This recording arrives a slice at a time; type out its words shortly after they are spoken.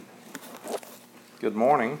Good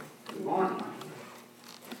morning. Good morning.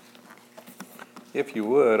 If you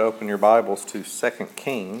would, open your Bibles to 2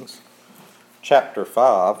 Kings, chapter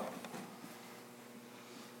 5.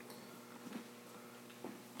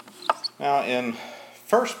 Now in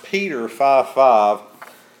 1 Peter 5:5,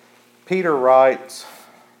 Peter writes,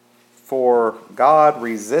 "For God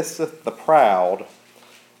resisteth the proud,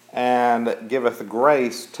 and giveth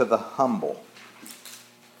grace to the humble."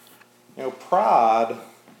 Pride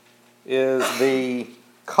is the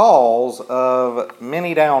cause of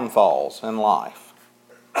many downfalls in life.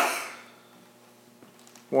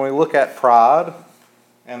 When we look at pride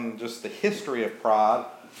and just the history of pride,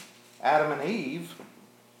 Adam and Eve,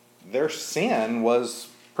 their sin was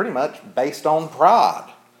pretty much based on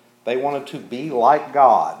pride. They wanted to be like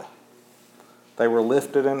God. They were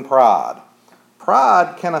lifted in pride.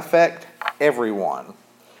 Pride can affect everyone,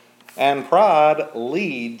 and pride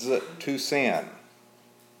leads to sin.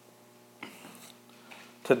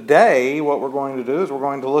 Today, what we're going to do is we're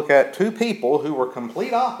going to look at two people who were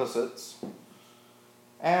complete opposites,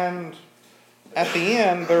 and at the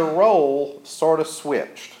end, their role sort of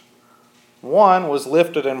switched. One was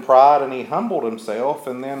lifted in pride and he humbled himself,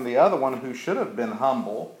 and then the other one, who should have been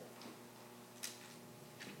humble,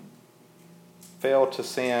 fell to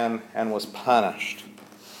sin and was punished.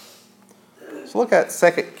 So look at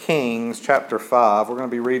 2 Kings chapter 5. We're going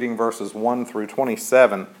to be reading verses 1 through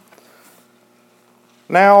 27.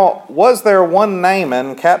 Now, was there one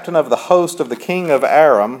Naaman, captain of the host of the king of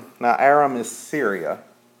Aram? Now, Aram is Syria.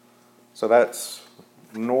 So that's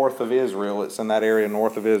north of Israel. It's in that area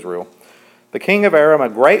north of Israel. The king of Aram, a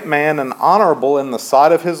great man and honorable in the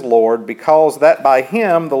sight of his Lord, because that by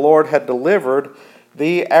him the Lord had delivered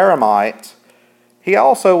the Aramites. He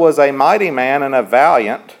also was a mighty man and a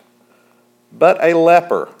valiant, but a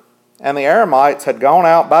leper. And the Aramites had gone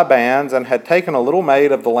out by bands and had taken a little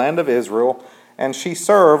maid of the land of Israel, and she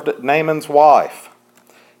served Naaman's wife.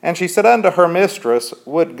 And she said unto her mistress,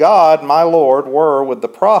 Would God, my Lord, were with the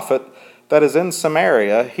prophet that is in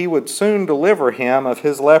Samaria, he would soon deliver him of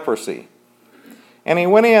his leprosy. And he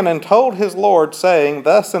went in and told his Lord, saying,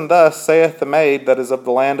 Thus and thus saith the maid that is of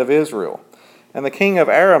the land of Israel. And the king of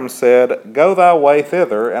Aram said, Go thy way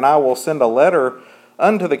thither, and I will send a letter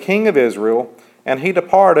unto the king of Israel. And he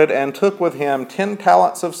departed, and took with him 10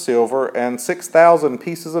 talents of silver, and 6,000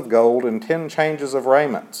 pieces of gold, and 10 changes of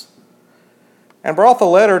raiments. And brought the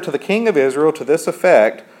letter to the king of Israel to this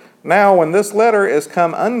effect, Now when this letter is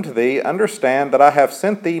come unto thee, understand that I have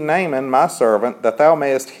sent thee Naaman my servant, that thou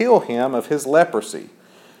mayest heal him of his leprosy.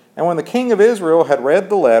 And when the king of Israel had read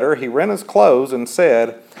the letter, he rent his clothes, and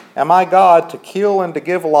said, Am I God to kill and to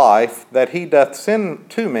give life, that he doth send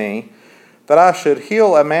to me, that I should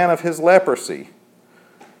heal a man of his leprosy?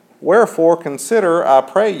 Wherefore consider, I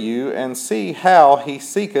pray you, and see how he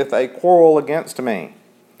seeketh a quarrel against me.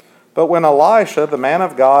 But when Elisha, the man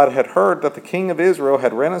of God, had heard that the king of Israel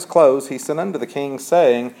had rent his clothes, he sent unto the king,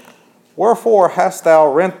 saying, Wherefore hast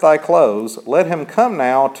thou rent thy clothes? Let him come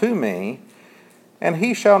now to me, and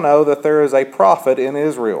he shall know that there is a prophet in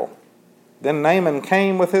Israel. Then Naaman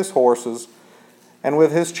came with his horses and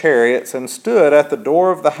with his chariots, and stood at the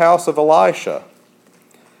door of the house of Elisha.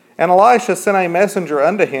 And Elisha sent a messenger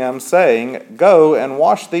unto him, saying, Go and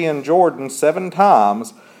wash thee in Jordan 7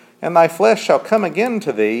 times, and thy flesh shall come again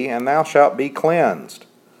to thee, and thou shalt be cleansed.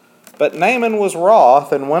 But Naaman was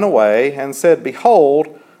wroth, and went away, and said,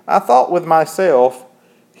 Behold, I thought with myself,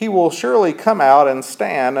 he will surely come out and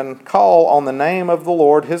stand, and call on the name of the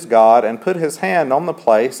Lord his God, and put his hand on the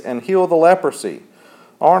place, and heal the leprosy.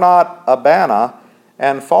 Are not Abana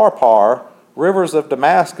and Pharpar, rivers of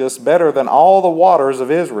Damascus, better than all the waters of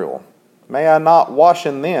Israel? May I not wash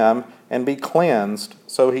in them, and be cleansed?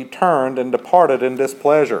 So he turned and departed in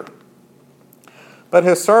displeasure. But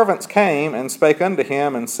his servants came and spake unto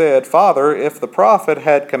him, and said, Father, if the prophet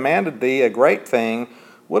had commanded thee a great thing,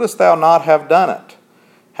 wouldest thou not have done it?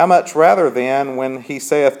 How much rather then, when he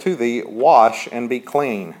saith to thee, Wash and be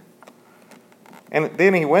clean? And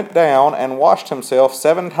then he went down and washed himself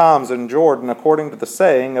 7 times in Jordan, according to the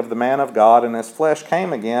saying of the man of God, and his flesh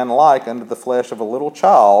came again like unto the flesh of a little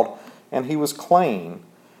child, and he was clean.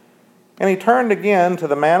 And he turned again to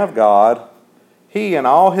the man of God, he and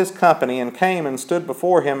all his company, and came and stood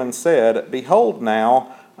before him, and said, Behold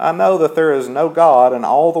now, I know that there is no God in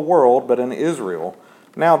all the world but in Israel.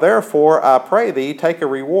 Now therefore, I pray thee, take a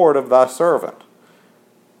reward of thy servant.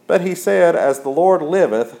 But he said, As the Lord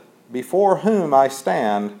liveth, before whom I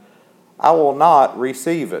stand, I will not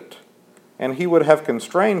receive it. And he would have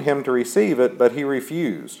constrained him to receive it, but he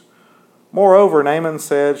refused. Moreover, Naaman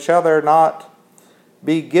said, Shall there not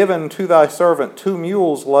be given to thy servant 2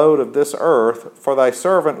 mules' load of this earth, for thy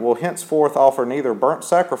servant will henceforth offer neither burnt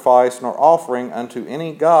sacrifice nor offering unto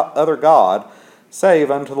any other god, save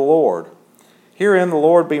unto the Lord. Herein the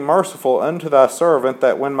Lord be merciful unto thy servant,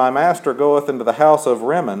 that when my master goeth into the house of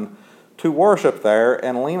Rimmon to worship there,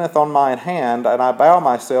 and leaneth on mine hand, and I bow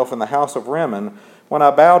myself in the house of Rimmon, when I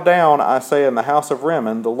bow down, I say in the house of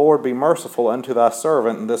Rimmon, the Lord be merciful unto thy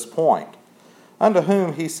servant in this point. Unto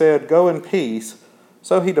whom he said, Go in peace.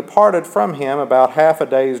 So he departed from him about half a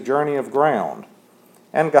day's journey of ground.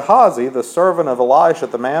 And Gehazi, the servant of Elisha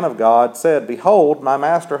the man of God, said, Behold, my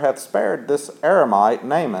master hath spared this Aramite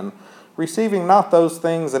Naaman, receiving not those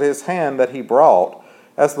things at his hand that he brought.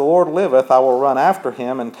 As the Lord liveth, I will run after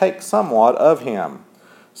him, and take somewhat of him.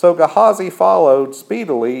 So Gehazi followed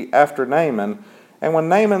speedily after Naaman, and when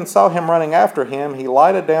Naaman saw him running after him, he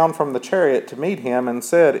lighted down from the chariot to meet him, and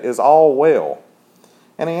said, Is all well?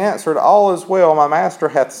 And he answered, All is well, my master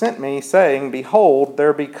hath sent me, saying, Behold,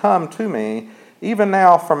 there be come to me, even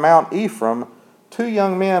now from Mount Ephraim, 2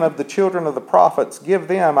 young men of the children of the prophets. Give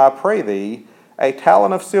them, I pray thee, a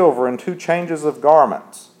talent of silver and 2 changes of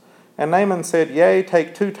garments. And Naaman said, Yea,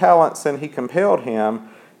 take 2 talents. And he compelled him,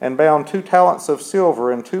 and bound 2 talents of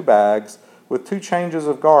silver in 2 bags, with 2 changes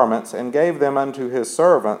of garments, and gave them unto his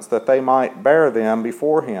servants, that they might bear them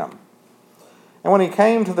before him. And when he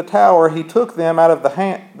came to the tower, he took them out of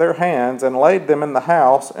their hands, and laid them in the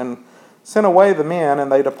house, and sent away the men,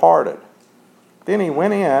 and they departed. Then he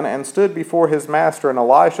went in, and stood before his master, and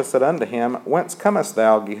Elisha said unto him, Whence comest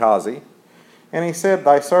thou, Gehazi? And he said,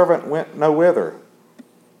 Thy servant went no whither.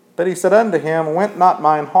 But he said unto him, Went not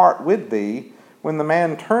mine heart with thee, when the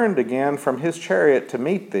man turned again from his chariot to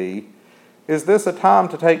meet thee? Is this a time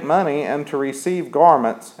to take money, and to receive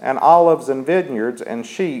garments, and olives, and vineyards, and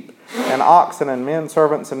sheep, and oxen, and men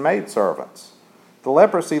servants, and maidservants? The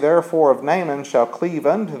leprosy therefore of Naaman shall cleave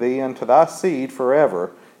unto thee, and to thy seed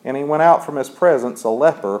forever. And he went out from his presence a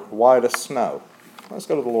leper, white as snow. Let's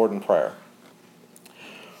go to the Lord in prayer.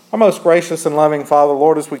 Our most gracious and loving Father,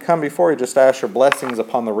 Lord, as we come before you, just ask your blessings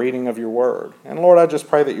upon the reading of your word. And Lord, I just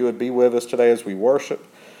pray that you would be with us today as we worship.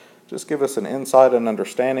 Just give us an insight and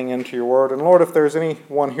understanding into your word. And Lord, if there's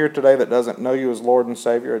anyone here today that doesn't know you as Lord and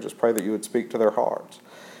Savior, I just pray that you would speak to their hearts.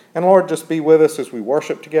 And Lord, just be with us as we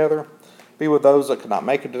worship together. Be with those that could not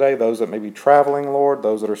make it today, those that may be traveling, Lord,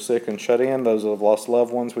 those that are sick and shut in, those that have lost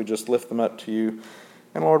loved ones. We just lift them up to you.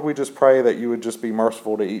 And Lord, we just pray that you would just be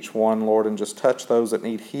merciful to each one, Lord, and just touch those that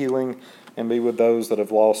need healing, and be with those that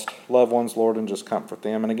have lost loved ones, Lord, and just comfort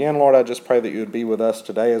them. And again, Lord, I just pray that you would be with us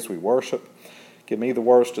today as we worship. Give me the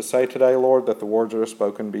words to say today, Lord, that the words that are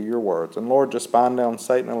spoken be your words. And Lord, just bind down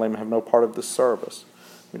Satan and let him have no part of this service.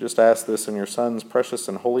 We just ask this in your Son's precious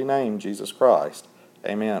and holy name, Jesus Christ.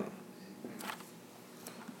 Amen.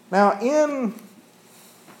 Now, in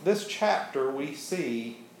this chapter, we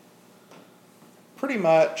see pretty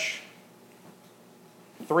much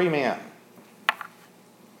 3 men.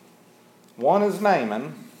 One is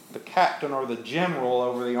Naaman, the captain or the general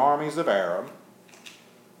over the armies of Aram.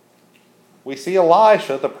 We see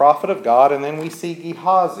Elisha, the prophet of God, and then we see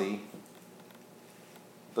Gehazi,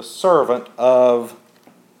 the servant of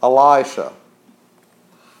Elisha.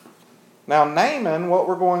 Now, Naaman, what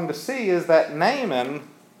we're going to see is that Naaman,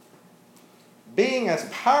 being as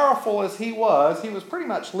powerful as he was pretty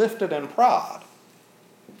much lifted in pride.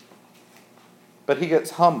 But he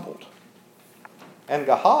gets humbled. And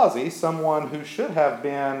Gehazi, someone who should have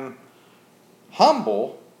been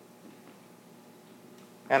humble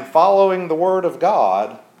and following the word of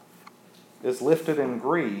God, is lifted in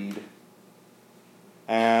greed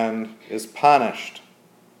and is punished.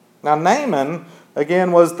 Now Naaman,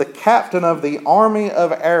 again, was the captain of the army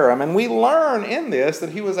of Aram, and we learn in this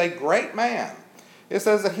that he was a great man. It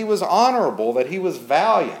says that he was honorable, that he was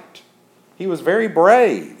valiant. He was very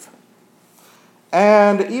brave.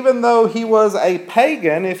 And even though he was a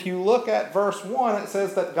pagan, if you look at verse 1, it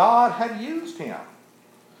says that God had used him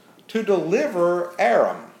to deliver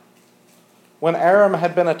Aram. When Aram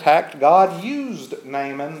had been attacked, God used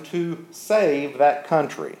Naaman to save that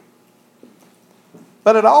country.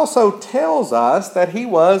 But it also tells us that he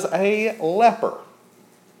was a leper.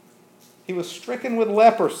 He was stricken with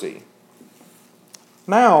leprosy.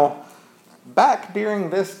 Now, back during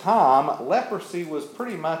this time, leprosy was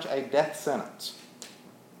pretty much a death sentence.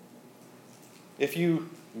 If you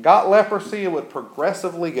got leprosy, it would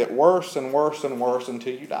progressively get worse and worse and worse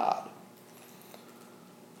until you died.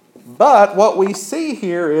 But what we see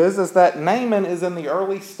here is that Naaman is in the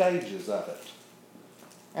early stages of it.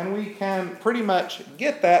 And we can pretty much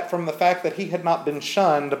get that from the fact that he had not been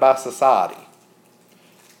shunned by society.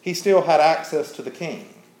 He still had access to the king.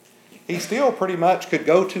 he still pretty much could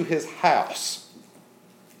go to his house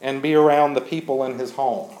and be around the people in his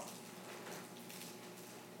home.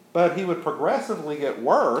 But he would progressively get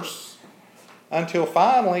worse until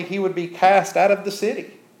finally he would be cast out of the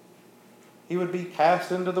city. He would be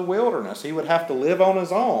cast into the wilderness. He would have to live on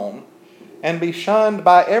his own and be shunned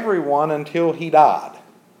by everyone until he died.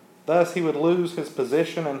 Thus, he would lose his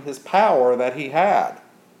position and his power that he had.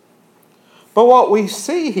 But what we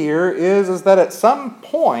see here is that at some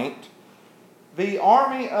point, the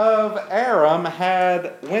army of Aram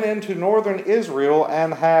went into northern Israel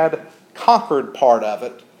and had conquered part of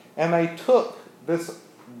it, and they took this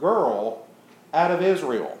girl out of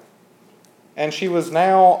Israel. And she was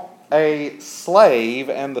now a slave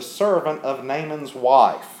and the servant of Naaman's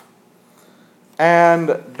wife.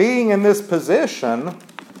 And being in this position,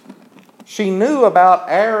 she knew about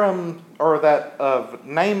of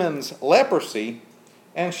Naaman's leprosy,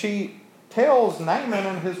 and she tells Naaman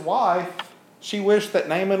and his wife she wished that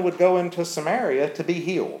Naaman would go into Samaria to be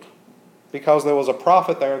healed, because there was a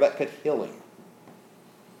prophet there that could heal him.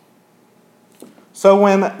 So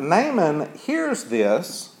when Naaman hears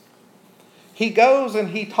this, he goes and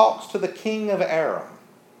he talks to the king of Aram.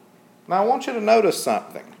 Now I want you to notice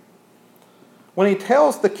something. When he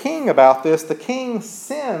tells the king about this, the king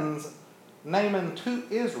sends Naaman to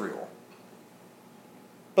Israel.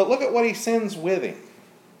 But look at what he sends with him.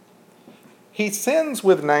 He sends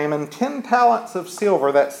with Naaman 10 talents of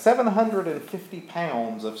silver, that's 750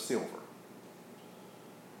 pounds of silver.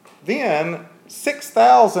 Then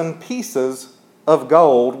 6,000 pieces of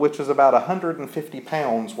gold, which is about 150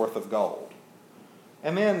 pounds worth of gold.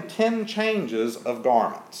 And then 10 changes of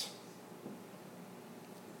garments.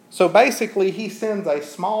 So basically, he sends a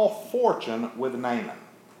small fortune with Naaman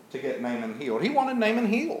to get Naaman healed. He wanted Naaman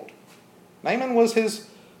healed. Naaman was his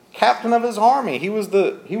captain of his army. He was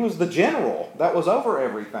the general that was over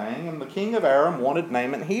everything, and the king of Aram wanted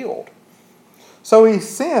Naaman healed. So he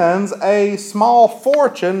sends a small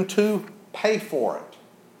fortune to pay for it.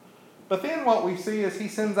 But then what we see is he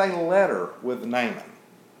sends a letter with Naaman.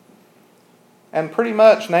 And pretty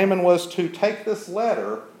much Naaman was to take this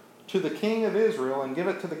letter to the king of Israel and give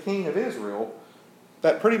it to the king of Israel,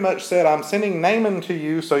 that pretty much said, I'm sending Naaman to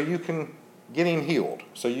you so you can get him healed,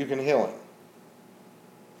 so you can heal him.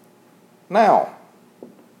 Now,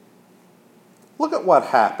 look at what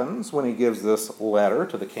happens when he gives this letter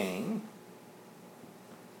to the king.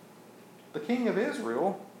 The king of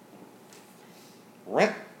Israel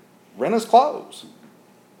rent his clothes.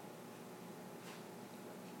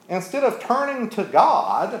 Instead of turning to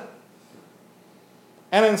God,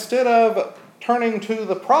 and instead of turning to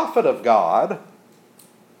the prophet of God,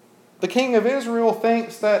 the king of Israel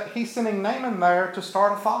thinks that he's sending Naaman there to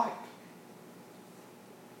start a fight.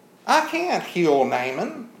 I can't heal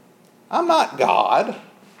Naaman. I'm not God.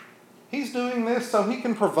 He's doing this so he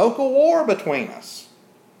can provoke a war between us.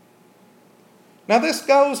 Now this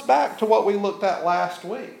goes back to what we looked at last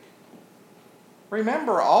week.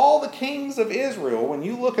 Remember, all the kings of Israel, when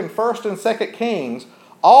you look in 1st and 2nd Kings,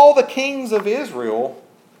 all the kings of Israel,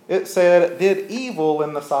 it said, did evil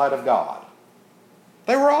in the sight of God.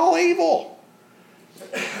 They were all evil.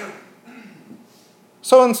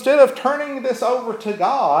 So instead of turning this over to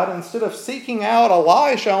God, instead of seeking out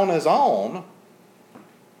Elisha on his own,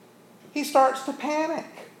 he starts to panic.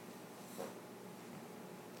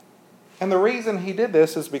 And the reason he did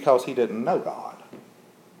this is because he didn't know God.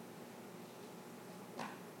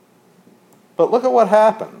 But look at what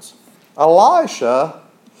happens. Elisha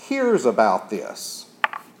hears about this.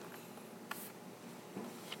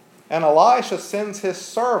 And Elisha sends his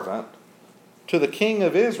servant to the king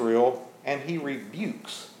of Israel, and he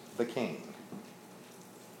rebukes the king.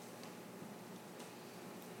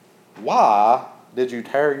 Why did you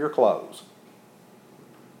tear your clothes?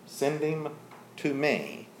 Send him to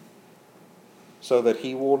me so that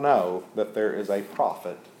he will know that there is a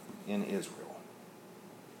prophet in Israel.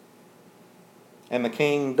 And the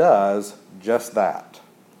king does just that.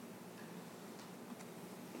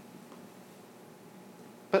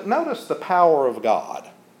 But notice the power of God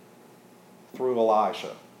through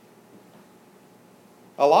Elisha.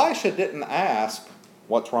 Elisha didn't ask,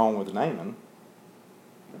 what's wrong with Naaman?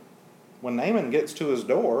 When Naaman gets to his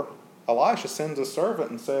door, Elisha sends a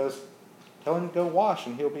servant and says, tell him to go wash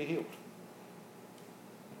and he'll be healed.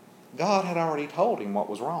 God had already told him what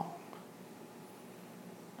was wrong.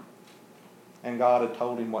 And God had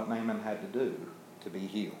told him what Naaman had to do to be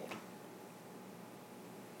healed.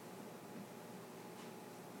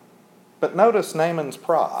 But notice Naaman's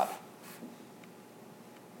pride.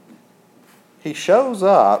 He shows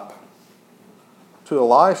up to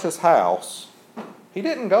Elisha's house. He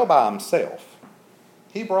didn't go by himself.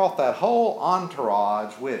 he brought that whole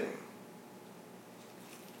entourage with him.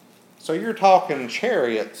 So you're talking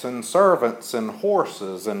chariots and servants and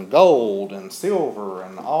horses and gold and silver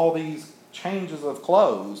and all these changes of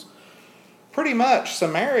clothes. Pretty much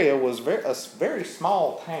Samaria was a very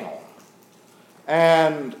small town.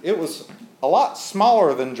 And it was a lot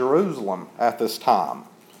smaller than Jerusalem at this time.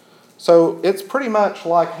 So it's pretty much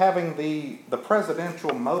like having the presidential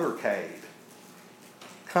motorcade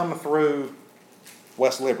come through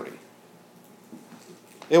West Liberty.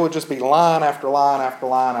 It would just be line after line after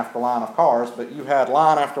line after line of cars, but you had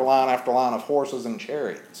line after line after line of horses and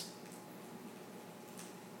chariots.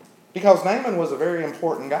 Because Naaman was a very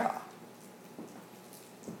important guy.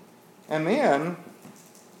 And then,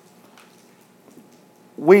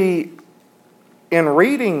 in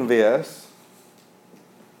reading this,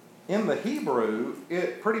 in the Hebrew,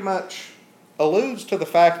 it pretty much alludes to the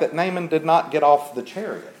fact that Naaman did not get off the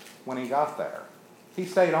chariot when he got there. He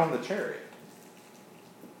stayed on the chariot.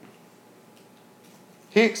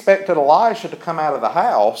 He expected Elisha to come out of the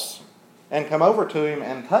house and come over to him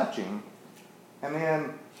and touch him and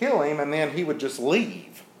then heal him, and then he would just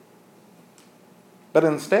leave. But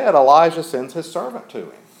instead, Elijah sends his servant to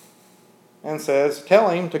him and says, tell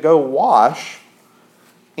him to go wash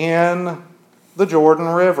in the Jordan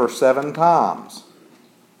River 7 times.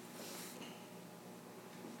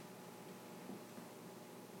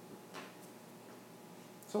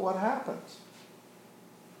 So what happens?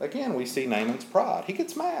 Again, we see Naaman's pride. He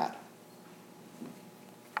gets mad.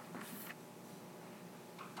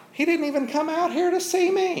 He didn't even come out here to see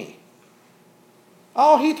me.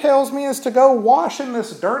 All he tells me is to go wash in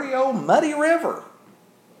this dirty old muddy river.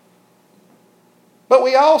 But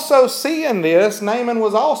we also see in this, Naaman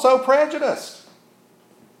was also prejudiced.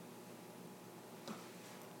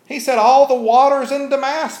 He said all the waters in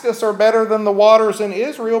Damascus are better than the waters in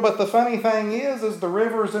Israel, but the funny thing is the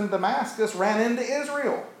rivers in Damascus ran into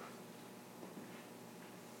Israel.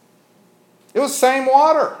 It was the same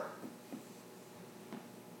water.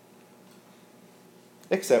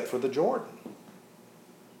 Except for the Jordan.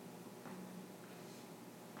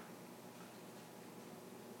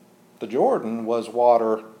 The Jordan was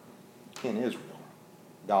water in Israel,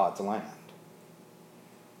 God's land.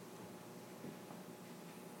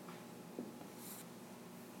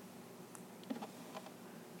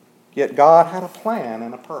 Yet God had a plan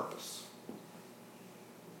and a purpose.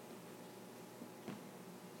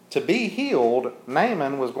 To be healed,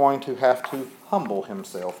 Naaman was going to have to humble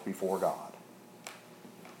himself before God.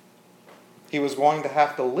 He was going to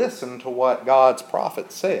have to listen to what God's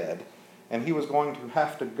prophet said, and he was going to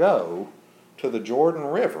have to go to the Jordan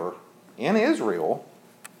River in Israel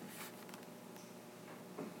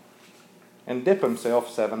and dip himself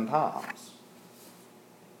 7 times.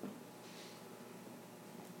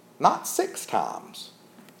 Not 6 times.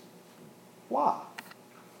 Why?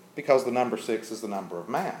 Because the number 6 is the number of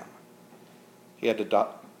man. He had to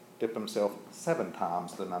dip himself 7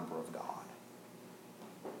 times the number of God.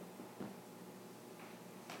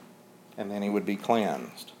 And then he would be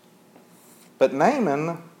cleansed. But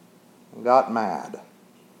Naaman got mad.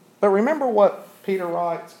 But remember what Peter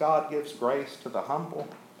writes, God gives grace to the humble.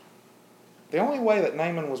 The only way that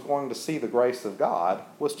Naaman was going to see the grace of God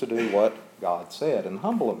was to do what God said and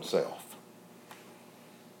humble himself.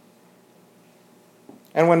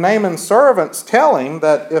 And when Naaman's servants tell him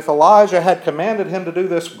that if Elijah had commanded him to do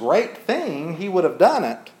this great thing, he would have done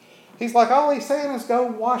it, he's like, all he's saying is go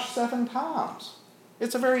wash 7 times.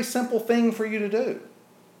 It's a very simple thing for you to do.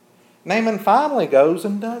 Naaman finally goes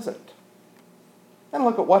and does it. And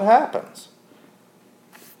look at what happens.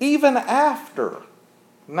 Even after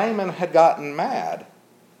Naaman had gotten mad,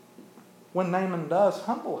 when Naaman does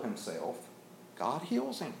humble himself, God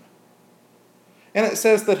heals him. And it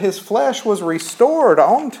says that his flesh was restored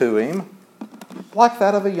unto him like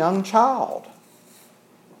that of a young child.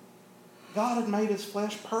 God had made his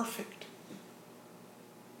flesh perfect.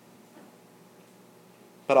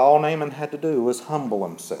 But all Naaman had to do was humble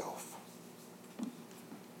himself.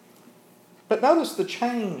 But notice the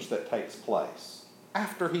change that takes place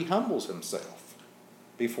after he humbles himself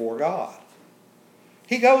before God.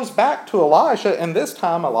 He goes back to Elijah, and this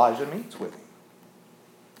time Elijah meets with him.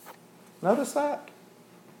 Notice that.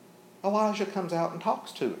 Elijah comes out and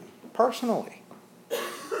talks to him personally.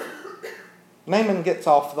 Naaman gets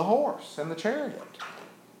off the horse and the chariot.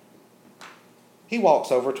 He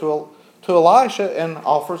walks over to Elisha and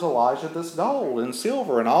offers Elijah this gold and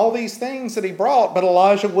silver and all these things that he brought, but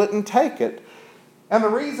Elijah wouldn't take it. And the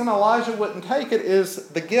reason Elijah wouldn't take it is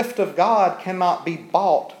the gift of God cannot be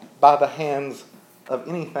bought by the hands of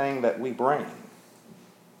anything that we bring.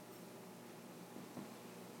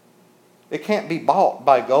 It can't be bought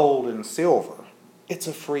by gold and silver. It's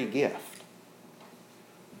a free gift.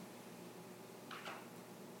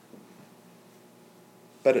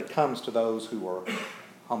 But it comes to those who are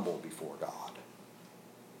humble before God.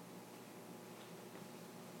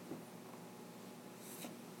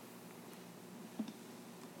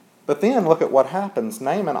 But then look at what happens.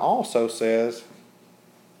 Naaman also says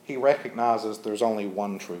he recognizes there's only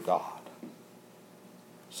one true God.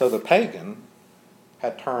 So the pagan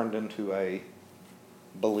had turned into a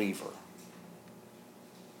believer.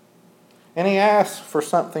 And he asks for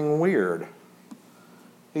something weird.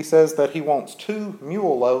 He says that he wants 2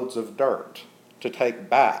 mule loads of dirt to take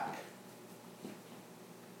back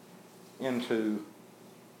into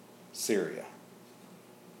Syria.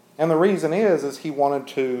 And the reason is he wanted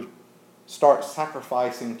to start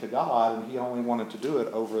sacrificing to God, and he only wanted to do it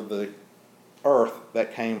over the earth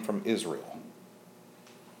that came from Israel.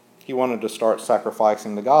 He wanted to start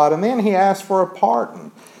sacrificing to God, and then he asked for a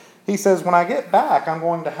pardon. He says, when I get back, I'm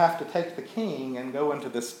going to have to take the king and go into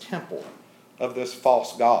this temple of this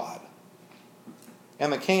false god.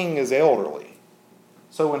 And the king is elderly.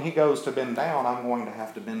 So when he goes to bend down, I'm going to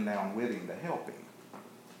have to bend down with him to help him.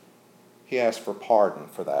 He asked for pardon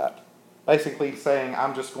for that. Basically saying,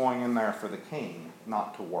 I'm just going in there for the king,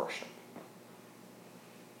 not to worship.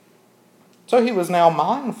 So he was now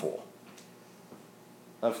mindful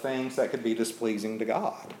of things that could be displeasing to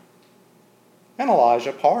God. And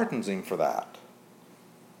Elijah pardons him for that.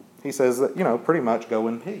 He says that, pretty much go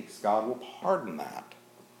in peace. God will pardon that.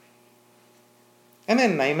 And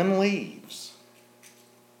then Naaman leaves.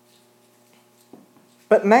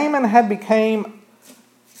 But Naaman had become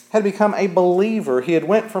a believer. He had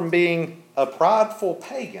went from being a prideful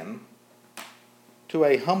pagan to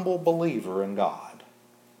a humble believer in God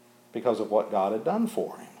because of what God had done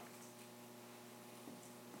for him.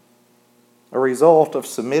 A result of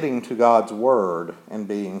submitting to God's word and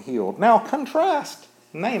being healed. Now contrast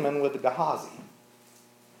Naaman with Gehazi.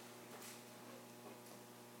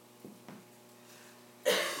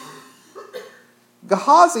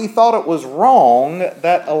 Gehazi thought it was wrong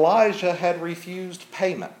that Elijah had refused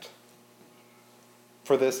payment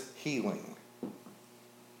for this healing.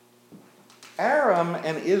 Aram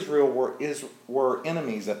and Israel were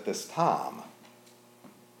enemies at this time.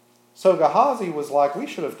 So Gehazi was like, we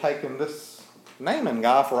should have taken this Naaman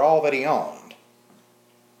guy for all that he owned.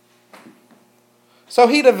 So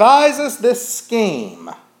he devises this scheme.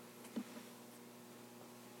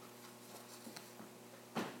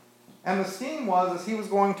 And the scheme was he was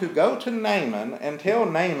going to go to Naaman and tell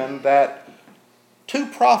Naaman that 2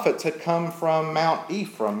 prophets had come from Mount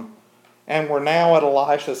Ephraim and were now at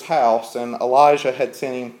Elisha's house, and Elijah had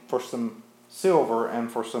sent him for some silver and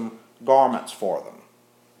for some garments for them.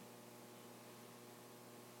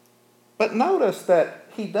 But notice that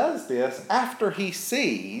he does this after he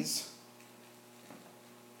sees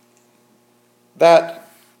that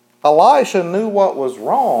Elisha knew what was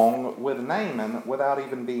wrong with Naaman without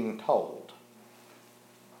even being told.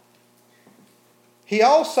 He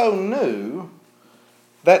also knew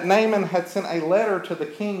that Naaman had sent a letter to the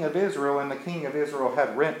king of Israel, and the king of Israel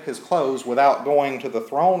had rent his clothes without going to the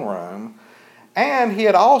throne room. And he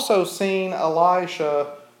had also seen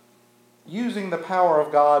Elisha using the power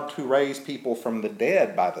of God to raise people from the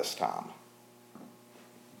dead by this time.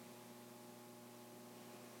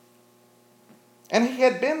 And he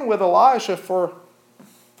had been with Elisha for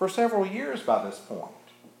several years by this point.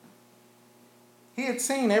 He had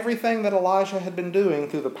seen everything that Elijah had been doing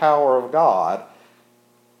through the power of God.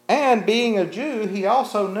 And being a Jew, he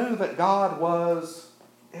also knew that God was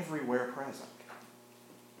everywhere present.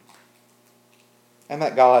 And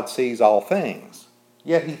that God sees all things.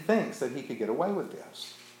 Yet he thinks that he could get away with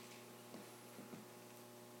this.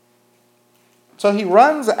 So he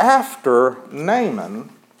runs after Naaman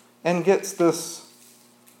and gets this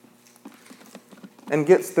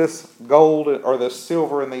gold or this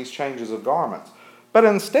silver and these changes of garments. But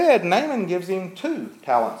instead, Naaman gives him 2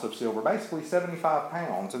 talents of silver, basically 75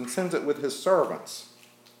 pounds, and sends it with his servants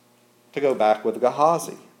to go back with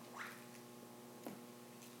Gehazi.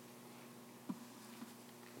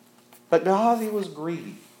 But Gehazi was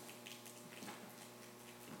greedy.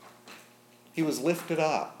 He was lifted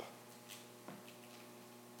up.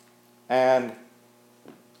 And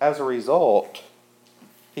as a result,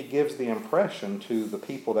 he gives the impression to the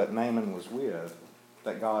people that Naaman was with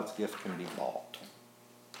that God's gift can be bought.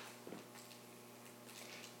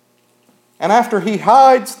 And after he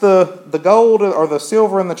hides the gold or the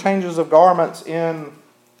silver and the changes of garments in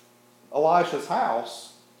Elisha's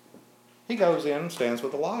house, he goes in and stands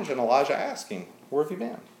with Elijah. And Elijah asks him, where have you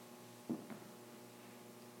been?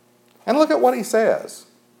 And look at what he says.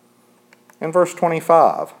 In verse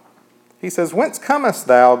 25, he says, "Whence comest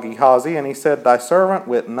thou, Gehazi?" And he said, "Thy servant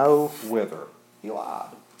went no whither." He lied.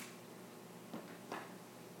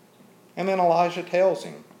 And then Elijah tells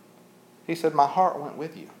him, he said, "My heart went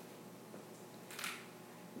with you."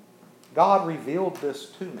 God revealed this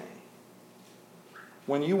to me.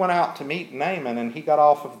 When you went out to meet Naaman and he got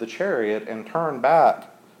off of the chariot and turned back,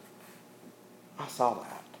 I saw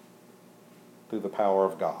that through the power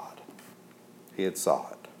of God. He had saw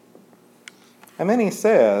it. And then he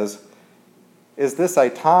says, "Is this a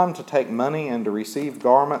time to take money and to receive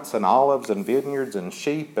garments and olives and vineyards and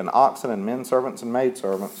sheep and oxen and men servants and maid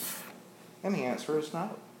servants?" And the answer is no.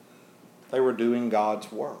 They were doing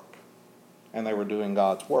God's work. And they were doing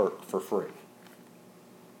God's work for free.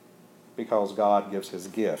 Because God gives his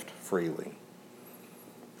gift freely.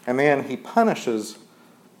 And then he punishes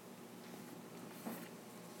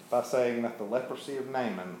by saying that the leprosy of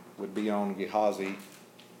Naaman would be on Gehazi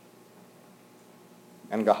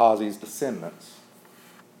and Gehazi's descendants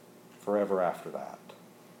forever after that.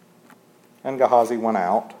 And Gehazi went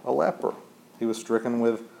out a leper. He was stricken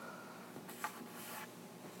with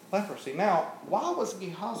leprosy. Now, why was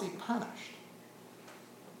Gehazi punished?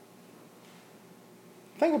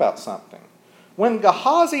 Think about something. When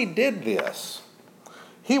Gehazi did this,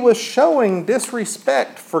 he was showing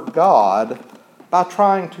disrespect for God by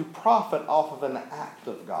trying to profit off of an act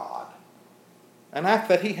of God, an act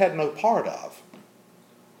that he had no part of.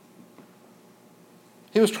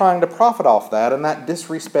 He was trying to profit off that, and that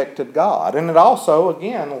disrespected God. And it also,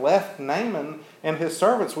 again, left Naaman and his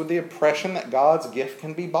servants with the impression that God's gift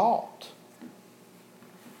can be bought.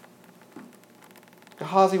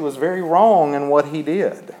 Gehazi was very wrong in what he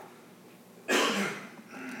did.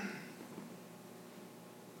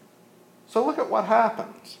 So look at what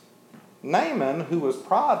happens. Naaman, who was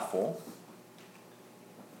prideful,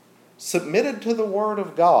 submitted to the word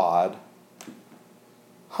of God,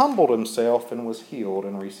 humbled himself and was healed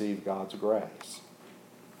and received God's grace.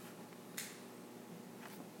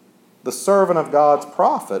 The servant of God's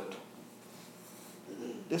prophet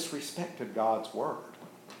disrespected God's word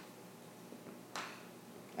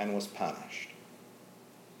and was punished.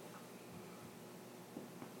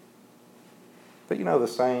 But you know, the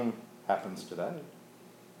same happens today.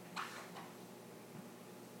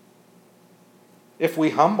 If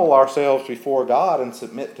we humble ourselves before God and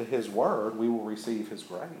submit to his word, we will receive his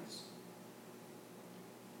grace.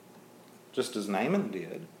 Just as Naaman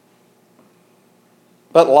did.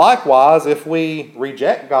 But likewise, if we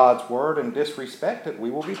reject God's word and disrespect it,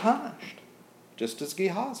 we will be punished. Just as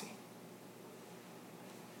Gehazi.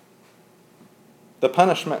 The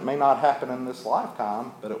punishment may not happen in this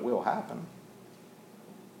lifetime, but it will happen.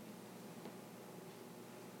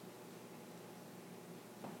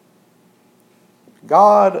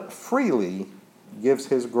 God freely gives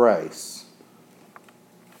his grace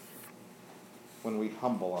when we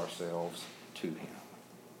humble ourselves to him.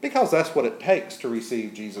 Because that's what it takes to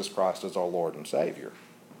receive Jesus Christ as our Lord and Savior.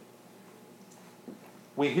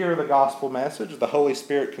 We hear the gospel message, the Holy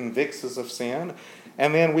Spirit convicts us of sin,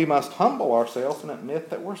 and then we must humble ourselves and admit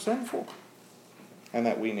that we're sinful and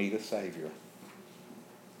that we need a Savior.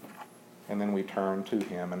 And then we turn to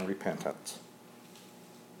him in repentance.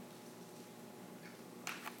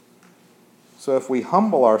 So if we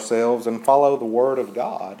humble ourselves and follow the word of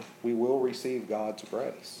God, we will receive God's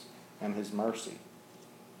grace and his mercy.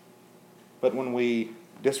 But when we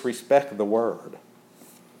disrespect the word,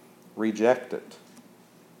 reject it,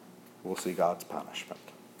 we'll see God's punishment.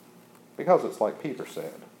 Because it's like Peter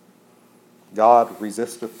said, God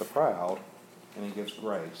resisteth the proud, and he gives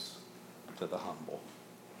grace to the humble.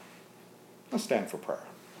 Let's stand for prayer.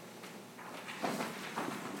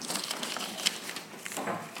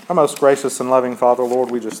 Our most gracious and loving Father,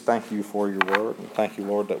 Lord, we just thank you for your word. And thank you,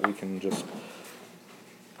 Lord, that we can just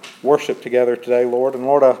worship together today, Lord. And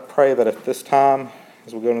Lord, I pray that at this time,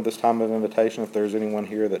 as we go into this time of invitation, if there's anyone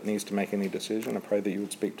here that needs to make any decision, I pray that you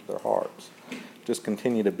would speak to their hearts. Just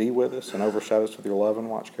continue to be with us and overshadow us with your love and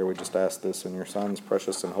watch care. We just ask this in your Son's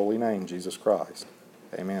precious and holy name, Jesus Christ.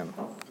 Amen.